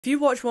If you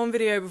watch one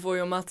video before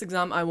your maths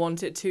exam, I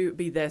want it to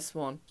be this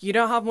one. You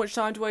don't have much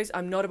time to waste.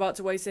 I'm not about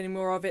to waste any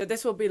more of it.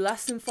 This will be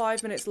less than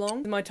 5 minutes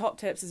long. My top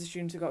tips as a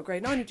student who got a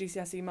grade 9 in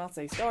GCSE maths,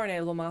 a star in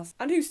A-level maths,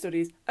 and who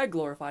studies a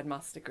glorified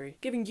maths degree.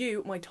 Giving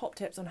you my top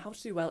tips on how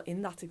to do well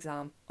in that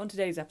exam on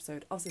today's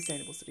episode of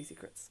Sustainable Study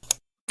Secrets.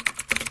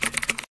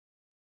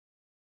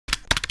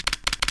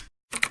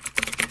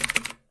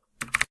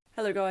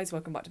 Hello guys,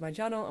 welcome back to my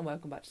channel and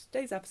welcome back to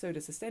today's episode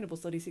of Sustainable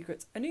Study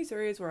Secrets, a new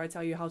series where I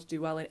tell you how to do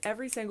well in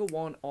every single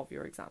one of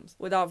your exams.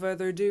 Without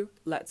further ado,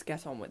 let's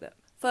get on with it.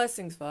 First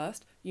things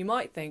first, you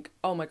might think,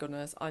 oh my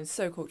goodness, I'm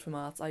so cooked for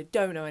maths, I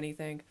don't know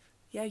anything.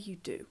 Yeah, you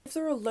do. If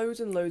there are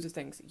loads and loads of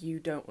things that you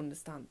don't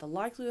understand, the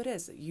likelihood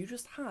is that you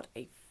just had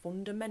a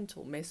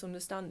fundamental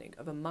misunderstanding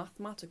of a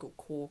mathematical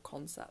core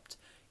concept.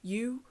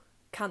 You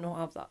cannot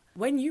have that.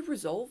 When you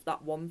resolve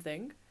that one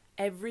thing,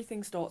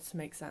 everything starts to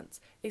make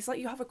sense. It's like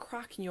you have a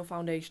crack in your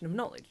foundation of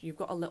knowledge. You've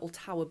got a little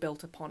tower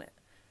built upon it.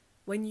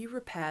 When you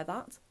repair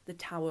that, the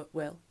tower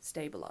will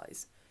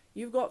stabilise.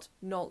 You've got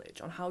knowledge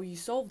on how you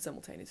solved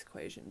simultaneous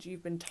equations.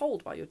 You've been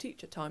told by your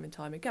teacher time and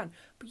time again,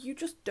 but you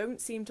just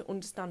don't seem to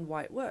understand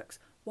why it works.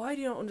 Why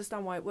do you not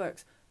understand why it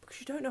works? Because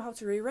you don't know how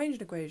to rearrange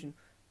an equation.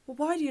 Well,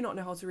 why do you not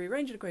know how to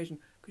rearrange an equation?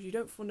 Because you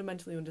don't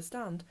fundamentally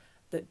understand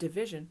that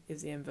division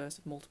is the inverse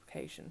of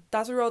multiplication.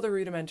 That's a rather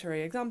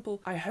rudimentary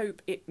example. I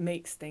hope it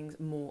makes things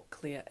more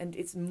clear, and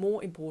it's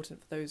more important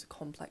for those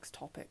complex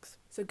topics.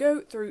 So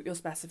go through your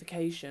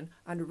specification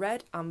and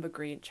red, amber,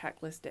 green,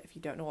 checklist it. If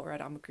you don't know what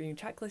red, amber, green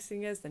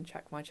checklisting is, then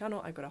check my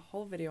channel. I've got a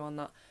whole video on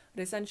that.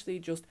 But essentially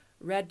just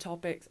red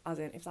topics, as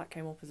in if that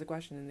came up as a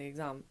question in the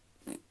exam,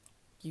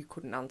 you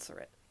couldn't answer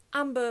it.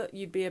 Amber,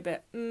 you'd be a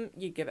bit,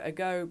 you'd give it a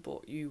go,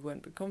 but you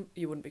wouldn't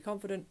be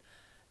confident.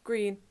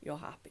 Green, you're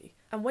happy.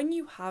 And when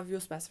you have your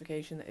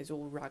specification that is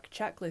all rag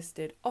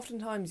checklisted,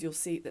 oftentimes you'll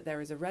see that there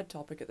is a red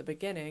topic at the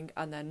beginning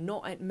and then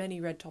not many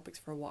red topics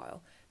for a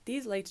while.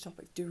 These later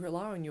topics do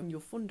rely on your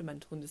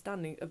fundamental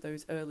understanding of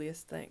those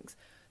earliest things.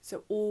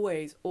 So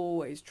always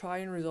try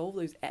and resolve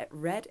those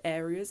red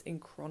areas in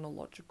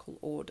chronological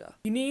order.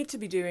 You need to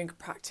be doing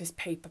practice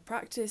paper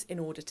practice in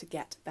order to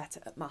get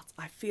better at maths.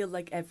 I feel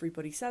like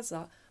everybody says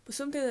that, but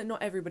something that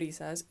not everybody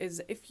says is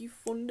that if you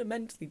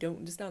fundamentally don't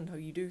understand how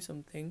you do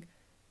something,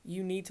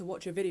 you need to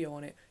watch a video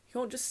on it. You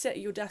can't just sit at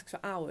your desk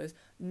for hours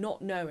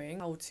not knowing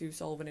how to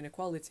solve an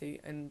inequality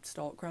and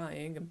start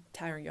crying and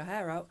tearing your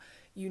hair out.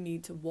 You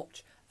need to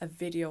watch a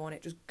video on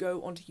it. Just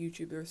go onto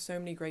YouTube. There are so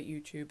many great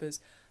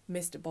YouTubers.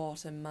 Mr.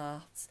 Barton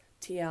Maths,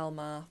 TL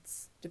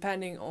Maths,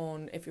 depending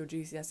on if you're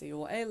GCSE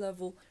or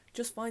A-level,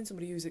 just find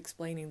somebody who's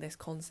explaining this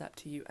concept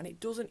to you. And it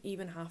doesn't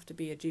even have to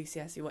be a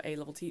GCSE or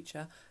A-level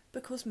teacher,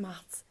 because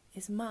maths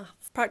is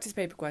maths. Practice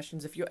paper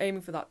questions. If you're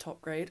aiming for that top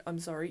grade, I'm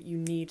sorry, you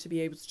need to be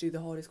able to do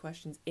the hardest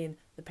questions in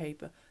the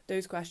paper.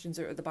 Those questions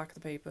are at the back of the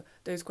paper.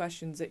 Those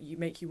questions that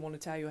make you want to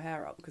tear your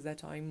hair out because they're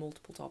tying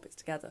multiple topics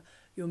together.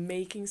 You're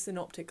making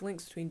synoptic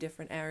links between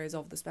different areas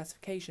of the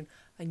specification,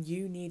 and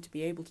you need to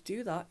be able to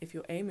do that if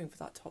you're aiming for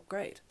that top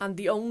grade. And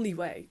the only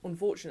way,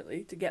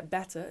 unfortunately, to get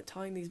better at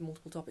tying these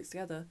multiple topics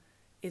together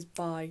is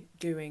by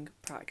doing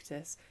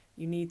practice.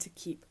 You need to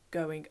keep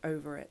going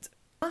over it.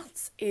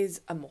 Maths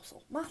is a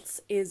muscle. Maths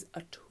is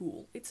a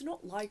tool. It's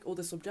not like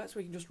other subjects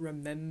where you can just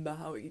remember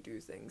how you do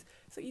things.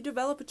 It's like you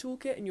develop a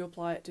toolkit and you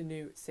apply it to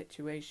new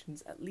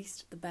situations. At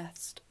least the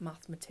best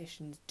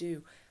mathematicians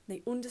do.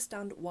 They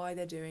understand why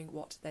they're doing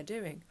what they're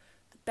doing.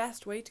 The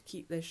best way to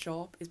keep this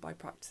sharp is by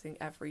practicing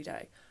every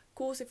day. Of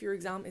course, if your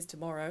exam is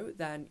tomorrow,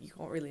 then you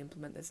can't really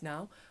implement this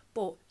now,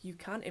 but you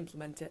can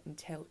implement it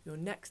until your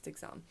next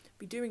exam.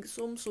 Be doing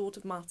some sort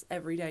of maths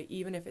every day,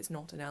 even if it's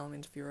not an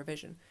element of your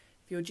revision.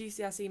 If you're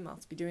GCSE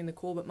maths, be doing the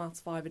Corbett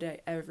maths 5 a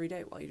day every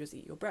day while you just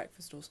eat your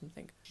breakfast or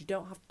something. You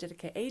don't have to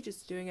dedicate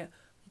ages to doing it.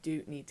 You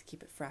do need to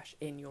keep it fresh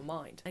in your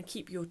mind and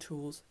keep your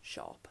tools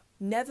sharp.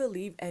 Never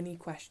leave any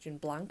question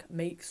blank.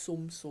 Make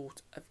some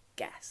sort of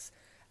guess.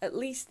 At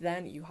least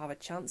then you have a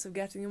chance of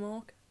getting a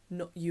mark.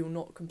 You're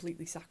not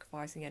completely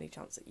sacrificing any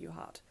chance that you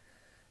had.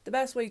 The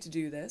best way to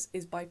do this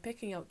is by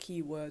picking out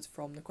keywords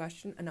from the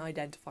question and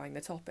identifying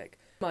the topic.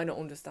 You might not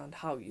understand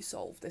how you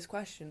solve this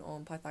question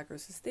on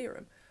Pythagoras'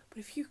 theorem, but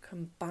if you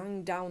can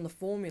bang down the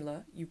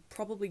formula, you've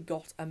probably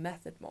got a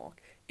method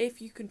mark.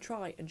 If you can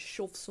try and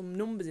shove some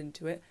numbers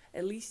into it,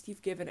 at least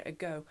you've given it a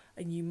go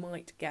and you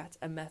might get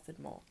a method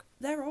mark.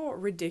 There are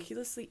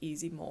ridiculously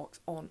easy marks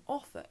on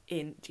offer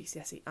in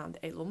GCSE and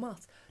A-level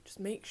maths. Just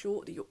make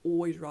sure that you're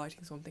always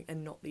writing something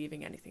and not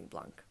leaving anything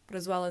blank. But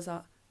as well as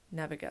that,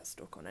 never get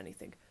stuck on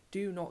anything.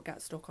 Do not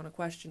get stuck on a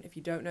question. If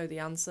you don't know the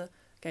answer,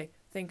 okay,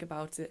 think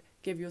about it.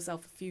 Give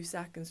yourself a few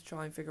seconds to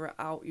try and figure it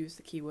out. Use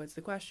the keywords of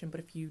the question.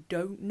 But if you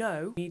don't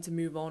know, you need to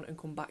move on and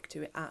come back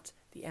to it at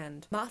the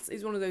end. Maths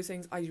is one of those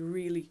things I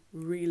really,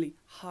 really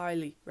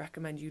highly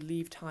recommend you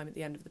leave time at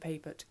the end of the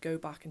paper to go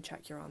back and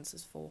check your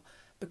answers for.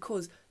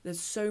 Because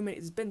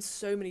there's been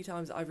so many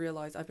times that I've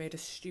realised I've made a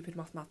stupid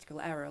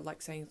mathematical error,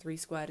 like saying 3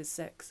 squared is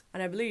 6.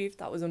 And I believe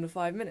that was under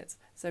 5 minutes.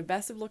 So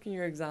best of luck in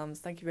your exams.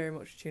 Thank you very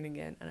much for tuning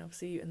in, and I'll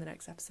see you in the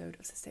next episode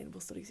of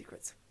Sustainable Study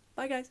Secrets.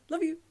 Bye guys,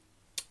 love you!